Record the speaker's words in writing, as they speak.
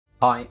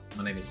Hi,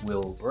 my name is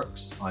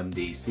Brookes. I'm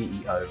the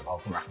CEO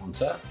of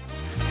Raconteur.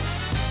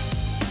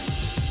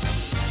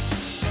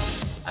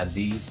 And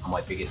these are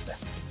my biggest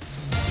lessons.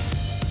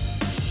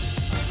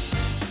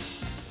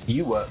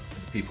 You work for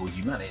the people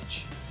you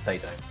manage, they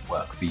don't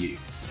work for you.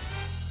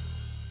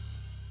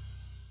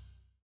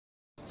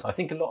 So I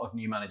think a lot of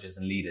new managers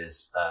and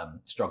leaders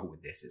struggle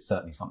with this. It's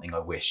certainly something I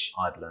wish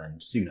I'd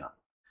learned sooner.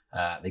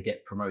 They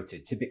get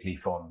promoted typically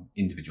from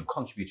individual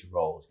contributor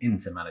roles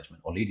into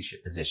management or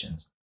leadership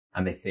positions,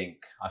 and they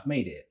think, I've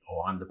made it,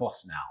 or I'm the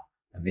boss now,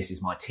 and this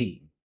is my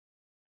team.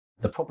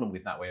 The problem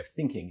with that way of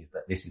thinking is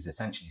that this is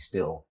essentially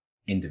still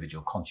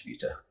individual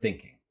contributor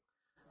thinking.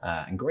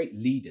 And great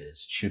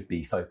leaders should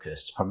be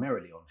focused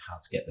primarily on how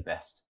to get the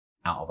best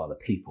out of other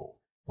people.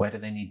 Where do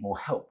they need more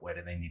help? Where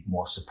do they need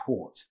more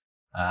support?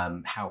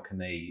 How can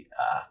they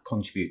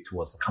contribute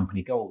towards the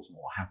company goals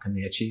more? How can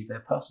they achieve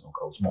their personal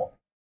goals more?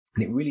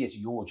 And it really is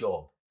your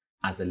job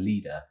as a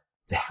leader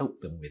to help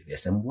them with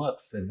this and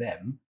work for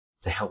them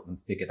to help them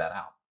figure that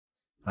out.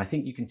 And I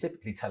think you can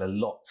typically tell a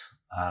lot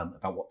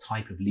about what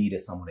type of leader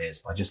someone is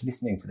by just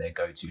listening to their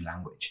go-to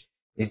language.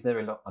 Is there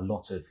a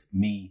lot of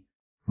me,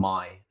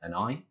 my, and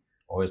I?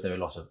 Or is there a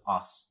lot of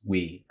us,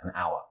 we, and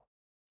our?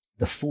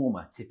 The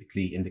former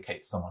typically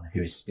indicates someone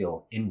who is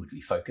still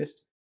inwardly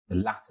focused. The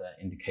latter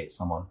indicates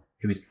someone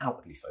who is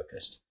outwardly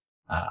focused.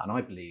 And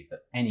I believe that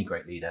any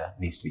great leader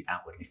needs to be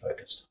outwardly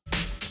focused.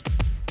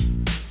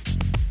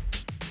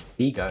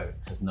 Ego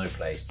has no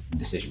place in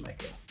decision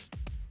making.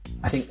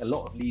 I think a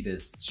lot of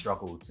leaders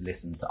struggle to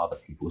listen to other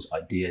people's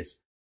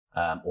ideas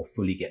or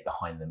fully get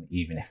behind them,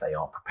 even if they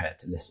are prepared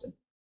to listen.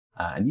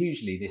 And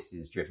usually this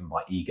is driven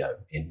by ego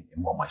in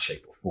one way,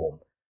 shape or form.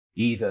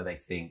 Either they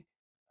think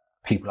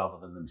people other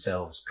than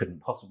themselves couldn't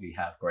possibly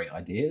have great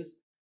ideas,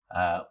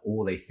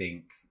 or they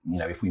think,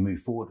 if we move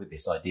forward with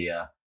this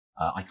idea,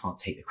 I can't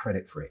take the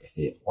credit for it if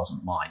it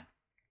wasn't mine.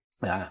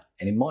 And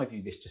in my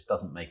view, this just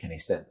doesn't make any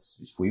sense.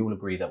 If we all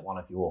agree that one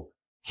of your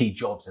key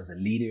jobs as a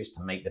leader is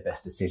to make the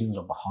best decisions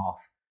on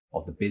behalf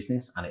of the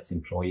business and its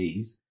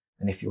employees,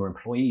 and if your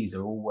employees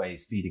are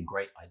always feeding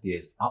great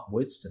ideas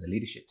upwards to the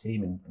leadership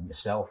team and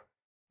yourself,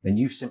 then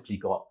you've simply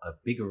got a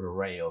bigger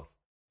array of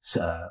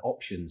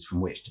options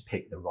from which to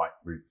pick the right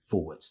route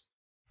forwards.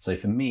 So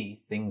for me,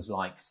 things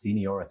like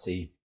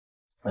seniority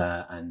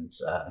and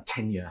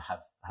tenure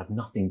have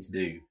nothing to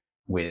do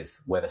with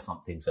whether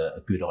something's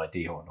a good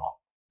idea or not.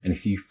 And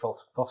if you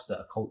foster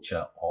a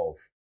culture of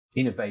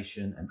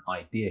innovation and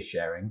idea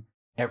sharing,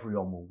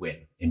 everyone will win.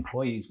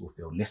 Employees will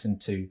feel listened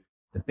to,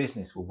 the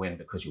business will win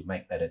because you'll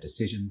make better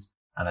decisions,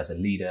 and as a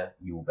leader,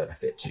 you will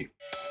benefit too.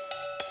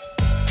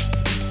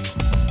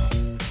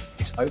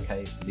 It's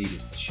okay for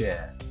leaders to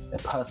share their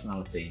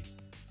personality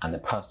and their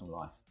personal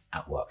life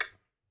at work.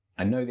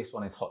 I know this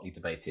one is hotly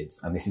debated,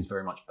 and this is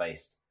very much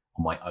based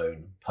on my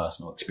own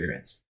personal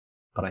experience.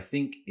 But I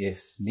think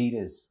if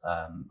leaders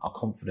are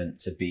confident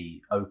to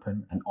be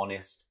open and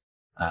honest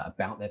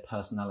about their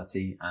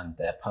personality and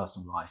their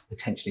personal life,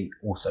 potentially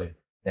also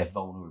their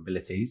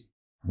vulnerabilities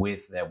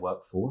with their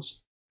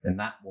workforce, then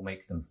that will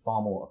make them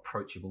far more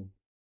approachable,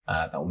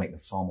 that will make them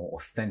far more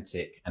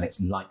authentic, and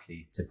it's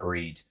likely to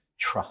breed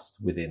trust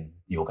within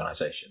the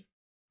organization.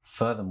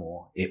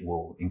 Furthermore, it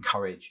will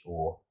encourage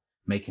or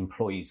make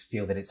employees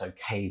feel that it's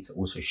okay to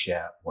also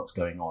share what's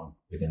going on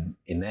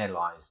in their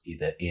lives,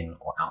 either in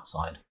or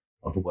outside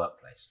of the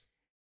workplace.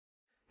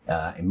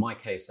 In my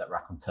case at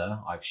Raconteur,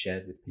 I've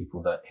shared with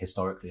people that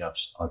historically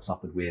I've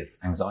suffered with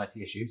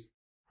anxiety issues.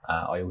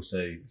 I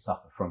also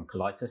suffer from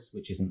colitis,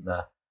 which isn't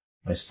the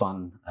most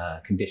fun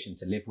condition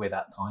to live with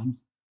at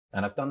times.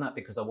 And I've done that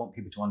because I want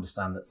people to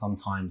understand that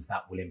sometimes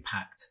that will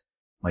impact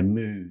my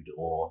mood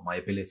or my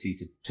ability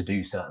to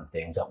do certain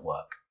things at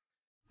work.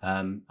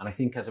 And I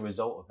think as a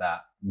result of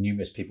that,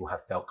 numerous people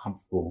have felt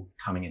comfortable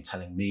coming and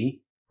telling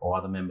me or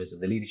other members of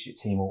the leadership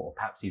team or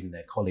perhaps even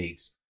their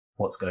colleagues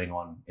what's going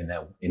on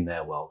in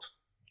their world.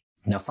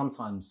 Now,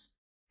 sometimes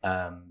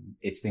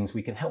it's things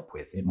we can help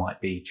with. It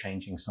might be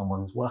changing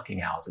someone's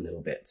working hours a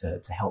little bit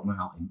to help them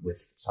out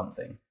with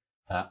something.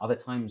 Other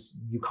times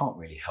you can't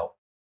really help.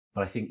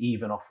 But I think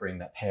even offering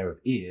that pair of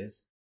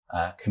ears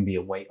can be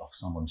a weight off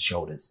someone's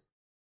shoulders.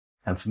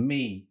 And for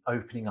me,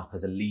 opening up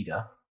as a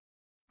leader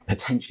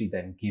potentially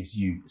then gives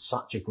you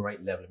such a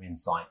great level of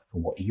insight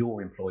for what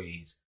your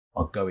employees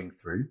are going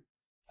through.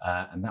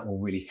 And that will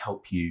really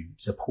help you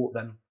support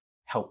them,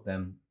 help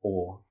them,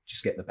 or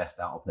just get the best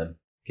out of them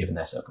given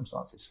their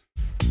circumstances.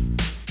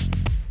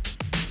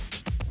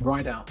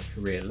 Ride out the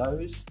career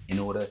lows in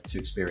order to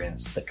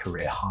experience the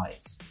career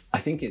highs. I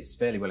think it's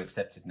fairly well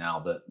accepted now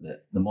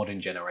that the modern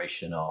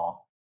generation are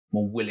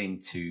more willing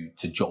to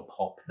job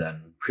hop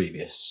than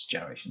previous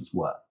generations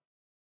were.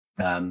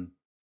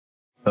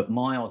 But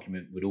my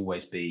argument would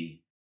always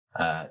be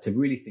to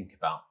really think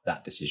about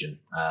that decision,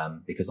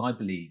 because I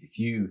believe if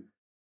you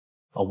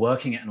are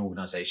working at an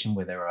organization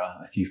where there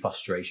are a few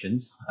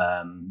frustrations,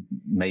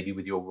 maybe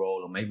with your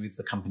role or maybe with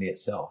the company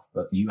itself,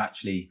 but you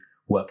actually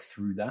work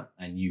through that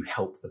and you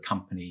help the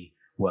company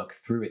work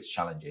through its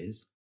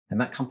challenges,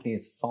 and that company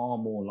is far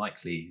more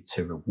likely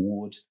to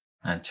reward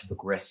and to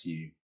progress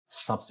you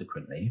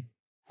subsequently,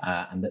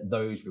 and that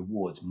those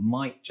rewards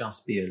might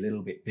just be a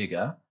little bit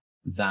bigger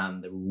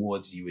than the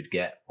rewards you would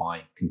get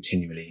by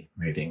continually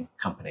moving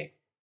company.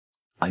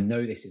 I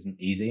know this isn't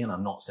easy, and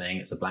I'm not saying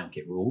it's a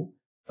blanket rule.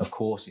 Of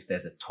course, if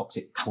there's a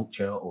toxic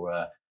culture or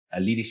a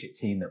leadership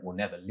team that will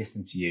never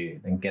listen to you,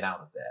 then get out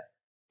of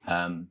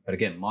there. But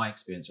again, my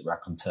experience at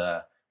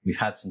Raconteur, we've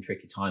had some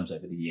tricky times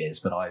over the years,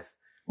 but I've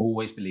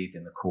always believed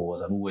in the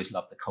cause. I've always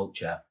loved the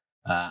culture,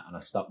 and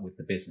I've stuck with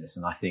the business.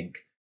 And I'd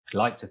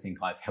like to think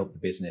I've helped the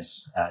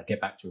business get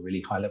back to a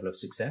really high level of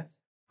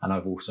success. And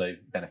I've also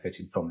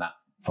benefited from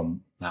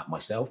that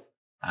myself,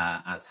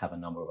 as have a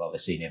number of other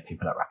senior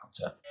people at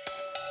Raconteur.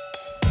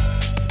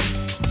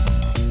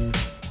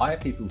 I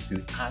have people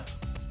who add,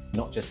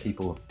 not just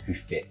people who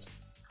fit.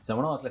 So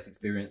when I was less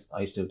experienced,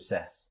 I used to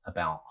obsess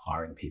about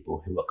hiring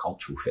people who were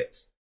cultural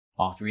fits.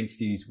 After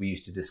interviews, we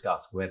used to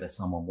discuss whether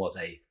someone was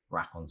a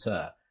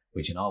raconteur,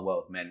 which in our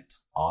world meant,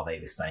 are they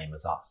the same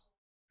as us?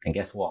 And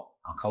guess what?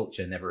 Our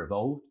culture never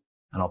evolved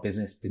and our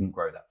business didn't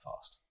grow that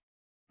fast.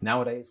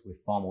 Nowadays, we're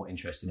far more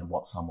interested in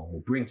what someone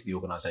will bring to the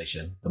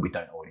organization that we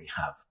don't already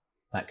have.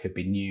 That could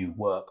be new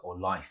work or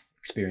life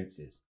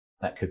experiences.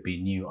 That could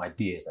be new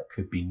ideas. That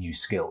could be new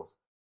skills.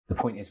 The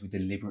point is we're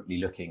deliberately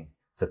looking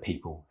for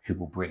people who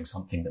will bring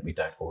something that we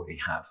don't already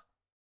have.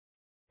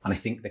 And I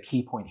think the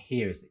key point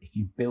here is that if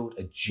you build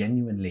a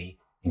genuinely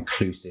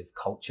inclusive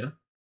culture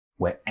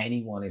where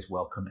anyone is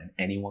welcome and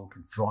anyone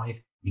can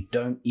thrive, you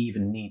don't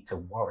even need to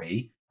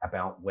worry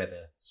about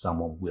whether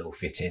someone will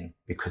fit in,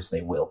 because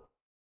they will.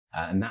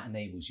 And that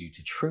enables you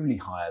to truly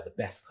hire the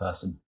best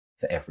person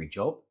for every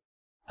job.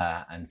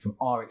 And from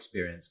our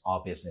experience,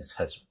 our business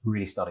has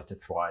really started to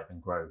thrive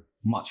and grow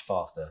much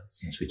faster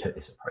since we took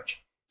this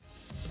approach.